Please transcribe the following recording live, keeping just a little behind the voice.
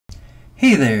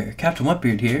Hey there, Captain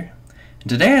Wetbeard here, and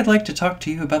today I'd like to talk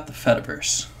to you about the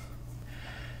Fediverse.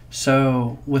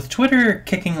 So, with Twitter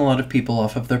kicking a lot of people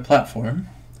off of their platform,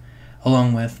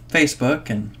 along with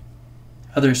Facebook and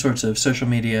other sorts of social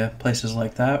media places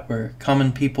like that, where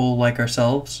common people like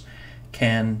ourselves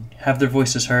can have their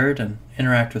voices heard and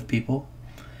interact with people,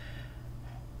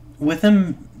 with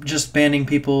them just banning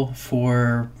people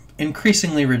for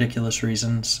increasingly ridiculous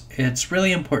reasons, it's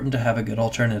really important to have a good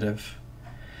alternative.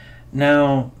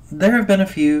 Now, there have been a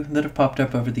few that have popped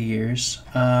up over the years.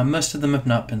 Most of them have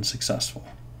not been successful,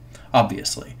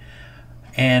 obviously.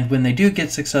 And when they do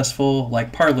get successful,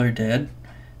 like Parler did,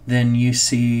 then you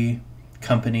see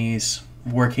companies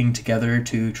working together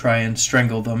to try and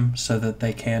strangle them so that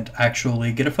they can't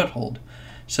actually get a foothold.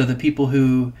 So the people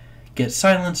who get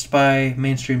silenced by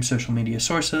mainstream social media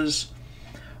sources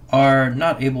are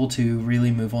not able to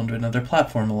really move on to another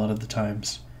platform a lot of the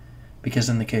times. Because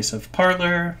in the case of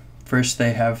Parler, first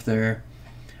they have their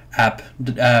app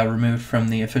removed from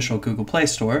the official Google Play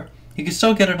Store. You can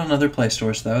still get it on other Play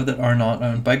Stores, though, that are not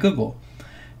owned by Google,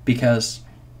 because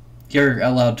you're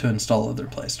allowed to install other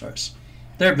Play Stores.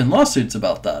 There have been lawsuits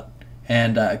about that,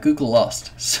 and Google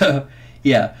lost. So,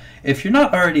 yeah, if you're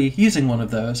not already using one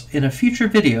of those, in a future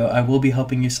video I will be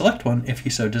helping you select one if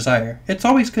you so desire. It's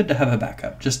always good to have a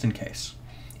backup, just in case.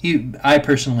 I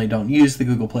personally don't use the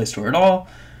Google Play Store at all,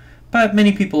 but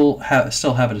many people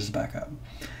still have it as a backup.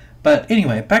 But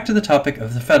anyway, back to the topic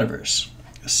of the Fediverse.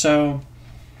 So,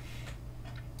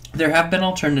 there have been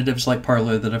alternatives like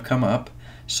Parler that have come up.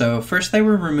 So first they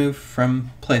were removed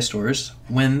from Play Stores.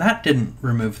 When that didn't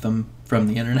remove them from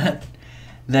the internet,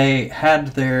 they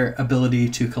had their ability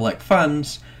to collect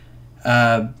funds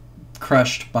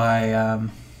crushed by...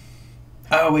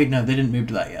 oh wait, no, they didn't move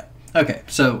to that yet. Okay,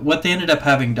 so what they ended up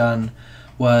having done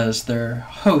was their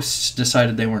hosts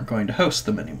decided they weren't going to host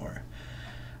them anymore.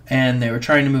 And they were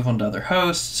trying to move on to other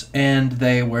hosts, and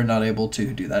they were not able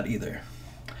to do that either.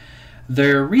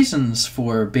 Their reasons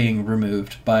for being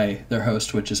removed by their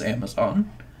host, which is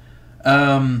Amazon,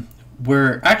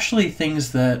 were actually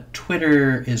things that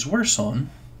Twitter is worse on.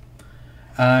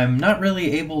 I'm not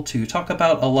really able to talk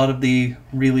about a lot of the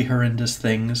really horrendous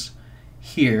things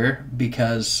here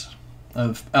because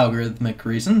of algorithmic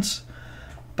reasons.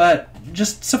 But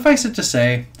just suffice it to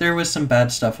say, there was some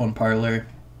bad stuff on Parler.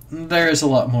 There is a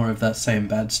lot more of that same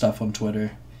bad stuff on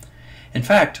Twitter. In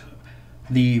fact,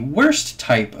 the worst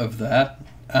type of that,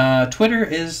 Twitter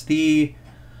is the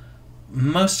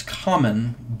most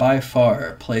common, by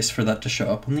far, place for that to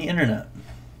show up on the internet.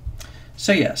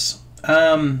 So yes,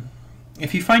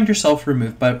 if you find yourself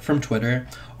removed from Twitter,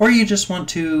 or you just want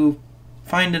to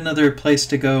find another place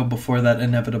to go before that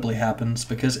inevitably happens,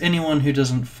 because anyone who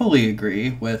doesn't fully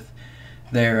agree with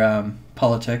their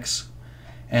politics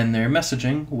and their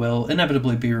messaging will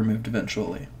inevitably be removed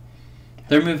eventually.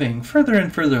 They're moving further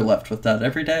and further left with that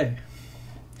every day.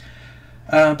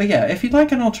 But yeah, if you'd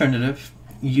like an alternative,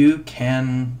 you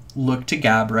can look to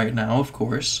Gab right now, of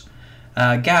course.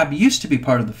 Gab used to be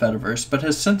part of the Fediverse, but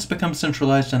has since become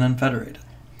centralized and unfederated.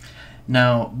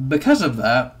 Now, because of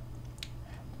that,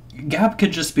 Gab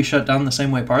could just be shut down the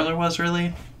same way Parler was,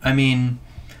 really. I mean,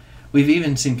 we've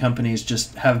even seen companies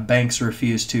just have banks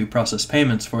refuse to process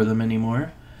payments for them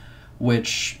anymore,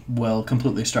 which will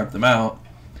completely starve them out.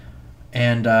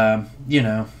 And, you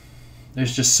know,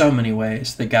 there's just so many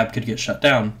ways that Gab could get shut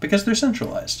down because they're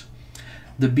centralized.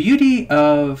 The beauty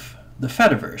of the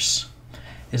Fediverse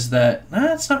is that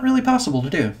it's not really possible to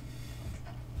do.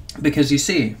 Because you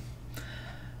see,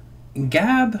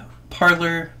 Gab,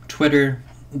 Parler, Twitter,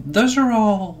 those are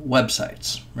all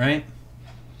websites, right?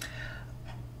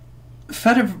 The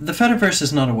Fediverse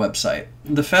is not a website.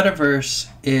 The Fediverse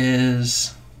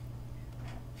is...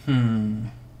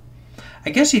 I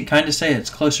guess you'd kind of say it's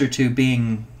closer to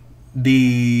being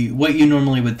what you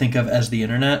normally would think of as the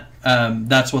internet.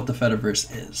 That's what the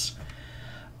Fediverse is.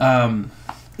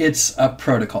 It's a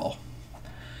protocol.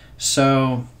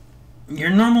 So your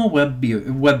normal web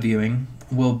viewing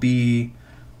will be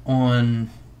on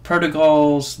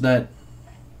protocols the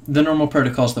normal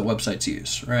protocols that websites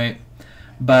use, right?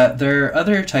 But there are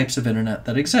other types of internet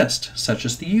that exist, such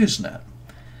as the Usenet.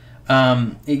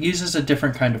 It uses a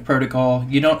different kind of protocol.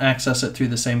 You don't access it through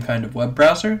the same kind of web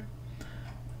browser.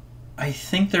 I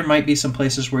think there might be some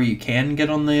places where you can get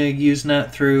on the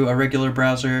Usenet through a regular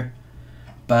browser,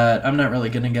 but I'm not really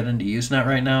going to get into Usenet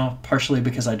right now, partially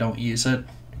because I don't use it.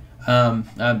 I'm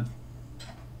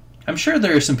sure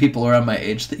there are some people around my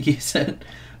age that use it,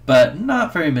 but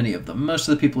not very many of them. Most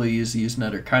of the people who use the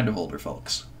Usenet are kind of older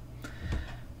folks.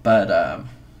 But,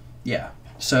 yeah.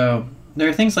 So, there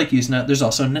are things like Usenet. There's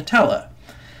also Gnutella.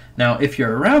 Now, if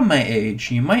you're around my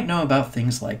age, you might know about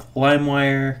things like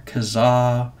LimeWire,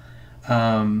 Kazaa,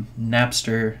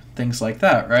 Napster, things like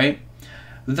that, right?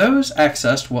 Those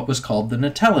accessed what was called the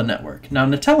Gnutella network. Now,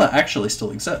 Gnutella actually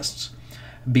still exists,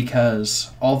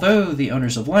 because although the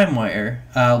owners of LimeWire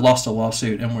lost a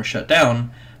lawsuit and were shut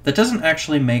down, that doesn't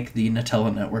actually make the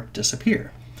Gnutella network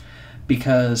disappear,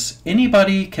 because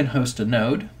anybody can host a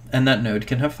node, and that node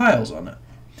can have files on it.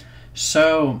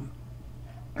 So,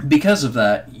 because of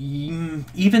that,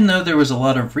 even though there was a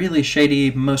lot of really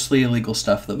shady, mostly illegal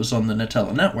stuff that was on the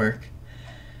Gnutella network,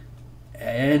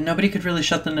 nobody could really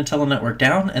shut the Gnutella network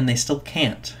down, and they still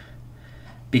can't.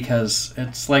 Because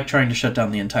it's like trying to shut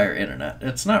down the entire internet.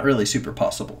 It's not really super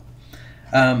possible.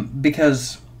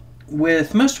 Because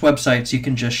with most websites, you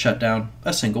can just shut down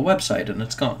a single website and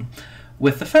it's gone.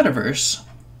 With the Fediverse,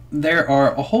 there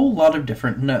are a whole lot of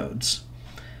different nodes.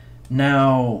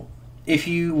 Now, if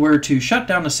you were to shut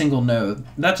down a single node,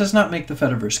 that does not make the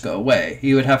Fediverse go away.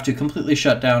 You would have to completely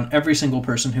shut down every single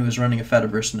person who is running a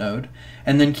Fediverse node,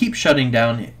 and then keep shutting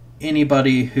down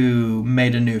anybody who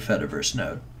made a new Fediverse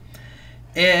node.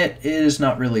 It is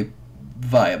not really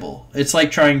viable. It's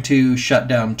like trying to shut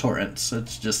down torrents.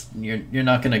 It's just, you're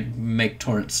not going to make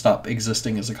torrents stop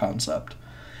existing as a concept.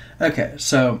 Okay,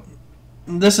 so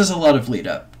this is a lot of lead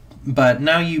up, but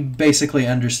now you basically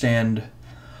understand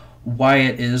why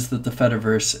it is that the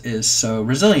Fediverse is so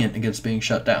resilient against being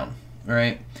shut down,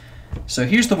 right? So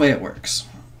here's the way it works.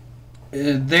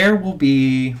 There's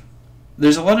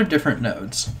a lot of different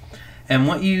nodes, and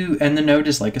the node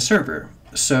is like a server.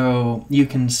 So you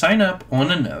can sign up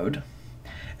on a node,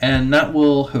 and that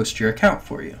will host your account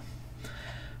for you.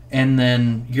 And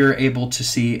then you're able to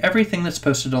see everything that's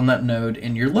posted on that node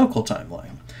in your local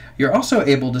timeline. You're also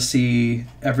able to see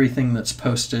everything that's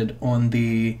posted on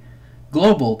the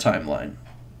global timeline.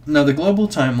 Now, the global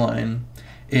timeline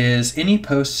is any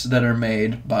posts that are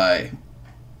made by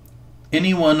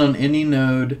anyone on any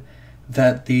node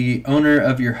that the owner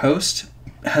of your host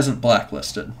hasn't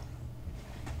blacklisted.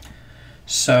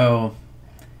 So,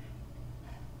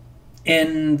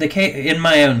 in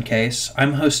my own case,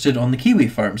 I'm hosted on the Kiwi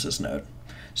Farms' node.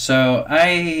 So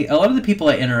a lot of the people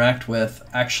I interact with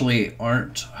actually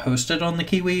aren't hosted on the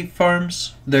Kiwi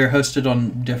Farms. They're hosted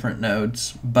on different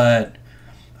nodes, but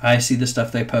I see the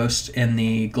stuff they post in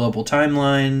the global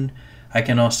timeline. I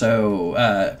can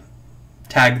also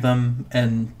tag them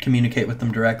and communicate with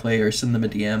them directly or send them a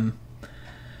DM.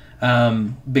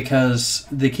 Because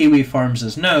the Kiwi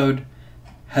Farms' node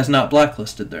has not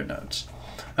blacklisted their nodes.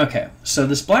 Okay, so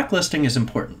this blacklisting is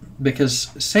important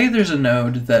because say there's a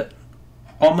node that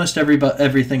almost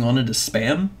everything on it is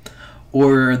spam,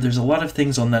 or there's a lot of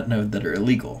things on that node that are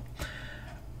illegal.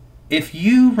 If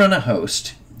you run a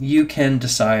host, you can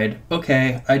decide,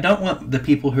 okay, I don't want the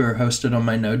people who are hosted on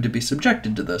my node to be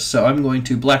subjected to this, so I'm going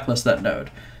to blacklist that node.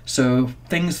 So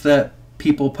things that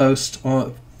people post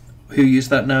who use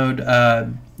that node,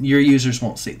 your users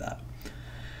won't see that.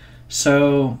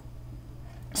 So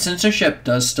censorship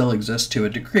does still exist to a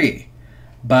degree,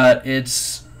 but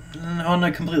it's on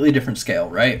a completely different scale,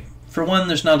 right? For one,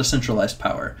 there's not a centralized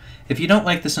power. If you don't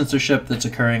like the censorship that's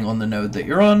occurring on the node that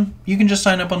you're on, you can just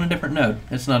sign up on a different node.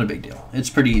 It's not a big deal. It's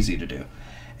pretty easy to do.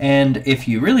 And if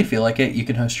you really feel like it, you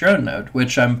can host your own node,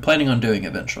 which I'm planning on doing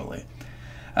eventually.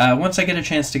 Once I get a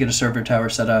chance to get a server tower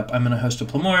set up, I'm going to host a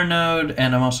Plemora node,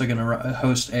 and I'm also going to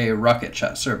host a Rocket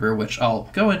Chat server, which I'll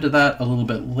go into that a little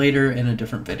bit later in a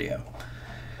different video.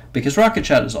 Because Rocket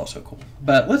Chat is also cool.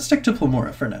 But let's stick to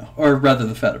Plemora for now, or rather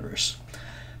the Fediverse.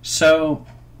 So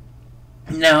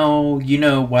now you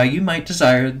know why you might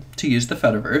desire to use the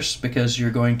Fediverse, because you're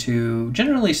going to,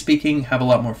 generally speaking, have a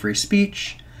lot more free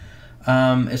speech.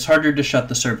 It's harder to shut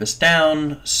the service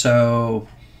down, so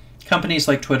companies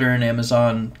like Twitter and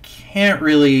Amazon can't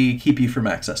really keep you from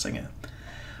accessing it.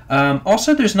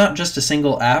 Also, there's not just a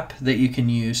single app that you can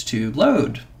use to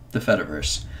load the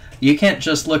Fediverse. You can't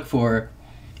just look for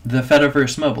the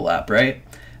Fediverse mobile app, right?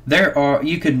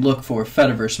 You could look for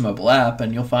Fediverse mobile app,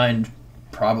 and you'll find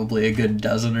probably a good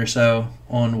dozen or so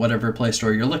on whatever Play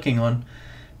Store you're looking on,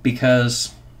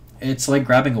 because it's like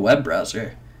grabbing a web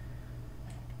browser.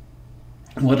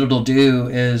 What it'll do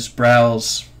is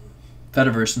browse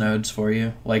Fediverse nodes for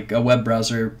you, like a web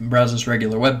browser browses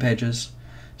regular web pages.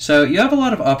 So you have a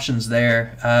lot of options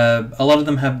there. A lot of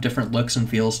them have different looks and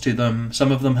feels to them.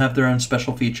 Some of them have their own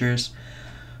special features.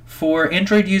 For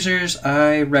Android users,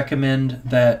 I recommend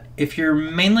that if you're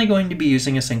mainly going to be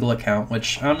using a single account,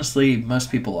 which honestly most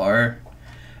people are,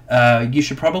 you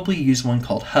should probably use one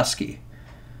called Husky,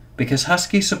 because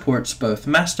Husky supports both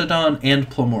Mastodon and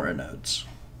Plemora nodes.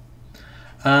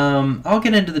 I'll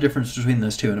get into the difference between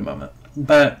those two in a moment.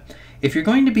 But If you're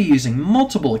going to be using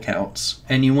multiple accounts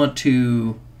and you want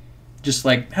to just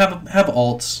like have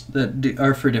alts that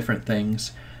are for different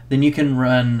things, then you can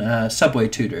run Subway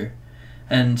Tutor,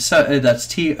 and so that's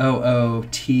Tooter,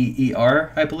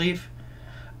 I believe.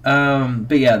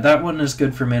 But yeah, that one is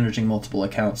good for managing multiple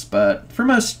accounts. But for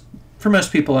most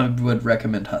people, I would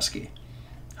recommend Husky.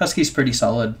 Husky's pretty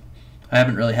solid. I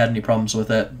haven't really had any problems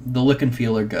with it. The look and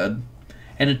feel are good,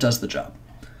 and it does the job.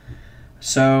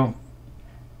 So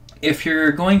if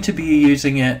you're going to be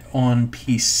using it on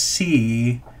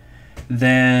PC,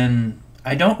 then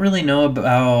I don't really know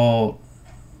about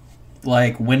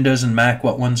like Windows and Mac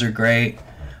what ones are great,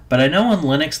 but I know on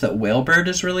Linux that Whalebird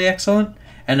is really excellent,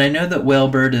 and I know that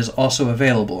Whalebird is also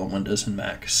available on Windows and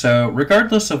Mac. So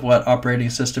regardless of what operating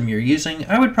system you're using,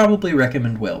 I would probably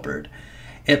recommend Whalebird.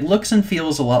 It looks and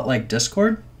feels a lot like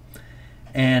Discord,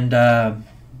 and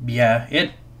yeah,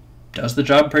 it does the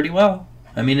job pretty well.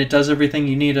 I mean, it does everything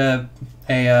you need a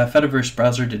Fediverse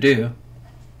browser to do.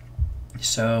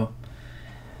 So,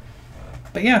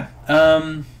 but yeah,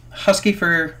 Husky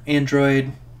for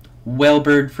Android,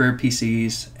 Whalebird for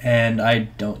PCs, and I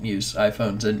don't use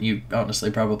iPhones, and you honestly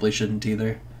probably shouldn't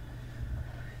either.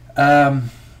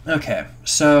 Okay,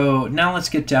 so now let's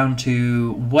get down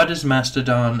to what is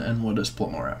Mastodon and what is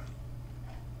Plemora.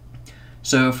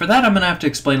 So for that, I'm going to have to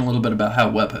explain a little bit about how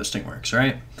web hosting works,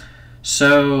 right?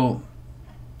 So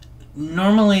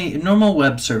normal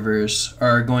web servers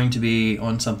are going to be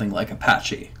on something like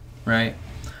Apache, right?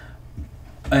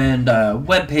 And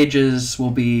web pages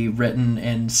will be written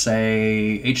in,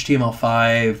 say,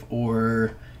 HTML5,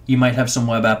 or you might have some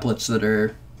web applets that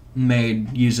are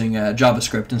made using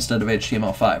JavaScript instead of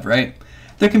HTML5, right?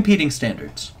 They're competing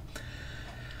standards.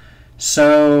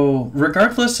 So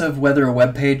regardless of whether a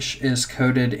web page is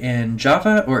coded in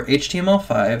Java or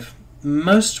HTML5,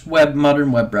 most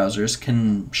modern web browsers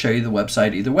can show you the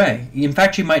website either way. In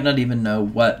fact, you might not even know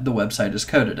what the website is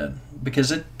coded in,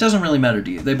 because it doesn't really matter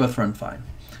to you. They both run fine.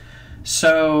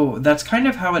 So that's kind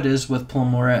of how it is with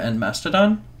Plemora and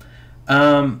Mastodon.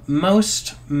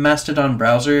 Most Mastodon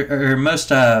most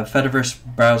Fediverse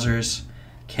browsers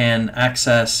can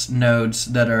access nodes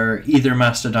that are either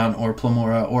Mastodon or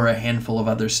Plemora or a handful of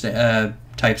other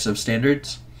types of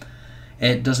standards.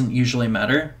 It doesn't usually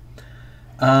matter.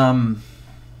 But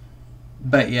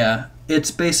yeah,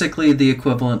 it's basically the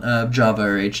equivalent of Java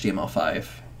or HTML5.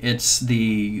 It's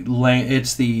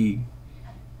the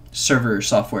server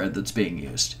software that's being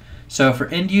used. So for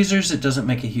end users, it doesn't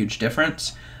make a huge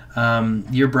difference.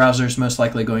 Your browser is most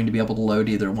likely going to be able to load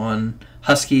either one.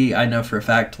 Husky, I know for a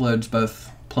fact, loads both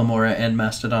Plemora and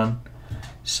Mastodon.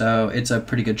 So it's a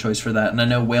pretty good choice for that. And I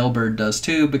know Whalebird does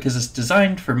too, because it's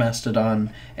designed for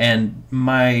Mastodon, and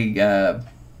my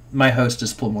host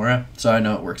is Plemora, so I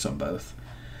know it works on both.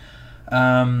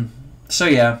 So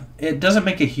yeah, it doesn't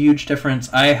make a huge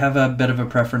difference. I have a bit of a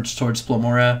preference towards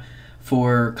Plemora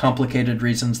for complicated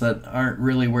reasons that aren't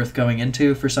really worth going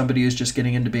into for somebody who's just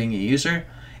getting into being a user.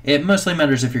 It mostly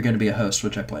matters if you're going to be a host,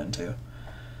 which I plan to.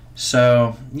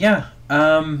 So yeah,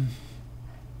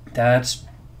 that's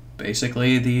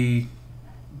basically the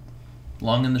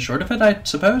long and the short of it, I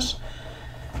suppose.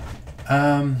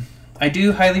 I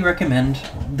do highly recommend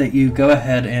that you go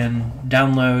ahead and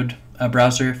download a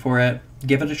browser for it.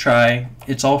 Give it a try.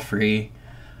 It's all free.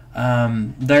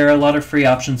 There are a lot of free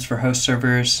options for host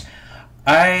servers.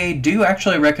 I do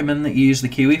actually recommend that you use the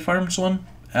Kiwi Farms one.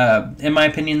 In my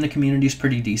opinion, the community's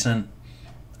pretty decent.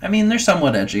 I mean, they're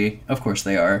somewhat edgy. Of course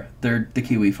they are. They're the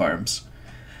Kiwi Farms.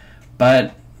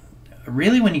 But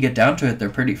really, when you get down to it, they're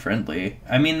pretty friendly.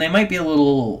 I mean, they might be a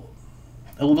little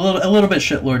bit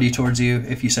shitlordy towards you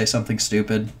if you say something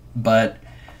stupid, but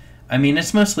I mean,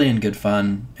 it's mostly in good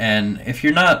fun, and if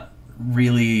you're not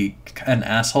really an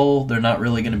asshole, they're not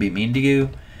really going to be mean to you,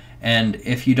 and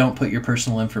if you don't put your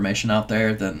personal information out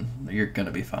there, then you're going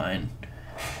to be fine.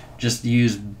 Just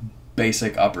use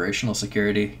basic operational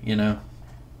security, you know?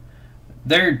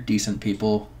 They're decent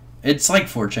people. It's like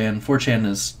 4chan. 4chan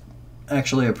is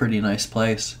actually a pretty nice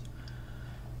place.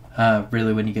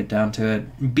 Really, when you get down to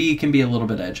it. B can be a little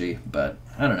bit edgy, but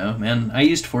I don't know, man. I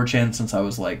used 4chan since I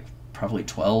was like probably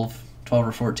 12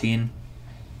 or 14.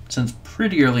 Since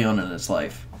pretty early on in its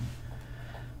life.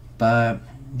 But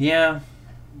yeah,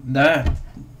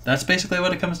 that's basically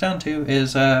what it comes down to,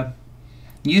 is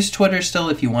use Twitter still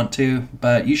if you want to,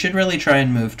 but you should really try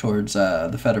and move towards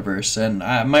the Fediverse, and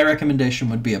my recommendation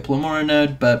would be a Plemora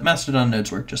node, but Mastodon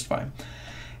nodes work just fine.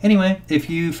 Anyway, if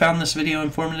you found this video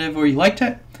informative or you liked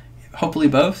it, hopefully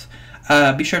both,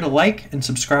 be sure to like and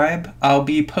subscribe. I'll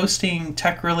be posting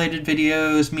tech-related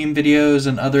videos, meme videos,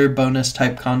 and other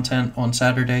bonus-type content on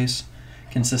Saturdays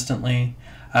consistently.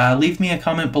 Leave me a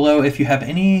comment below if you have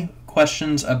any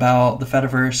questions about the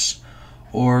Fediverse,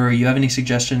 or you have any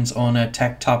suggestions on a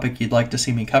tech topic you'd like to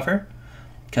see me cover.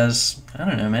 Because, I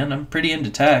don't know, man, I'm pretty into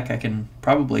tech. I can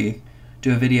probably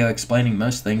do a video explaining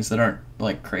most things that aren't,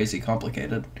 like, crazy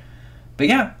complicated. But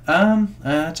yeah,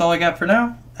 that's all I got for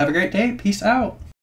now. Have a great day. Peace out.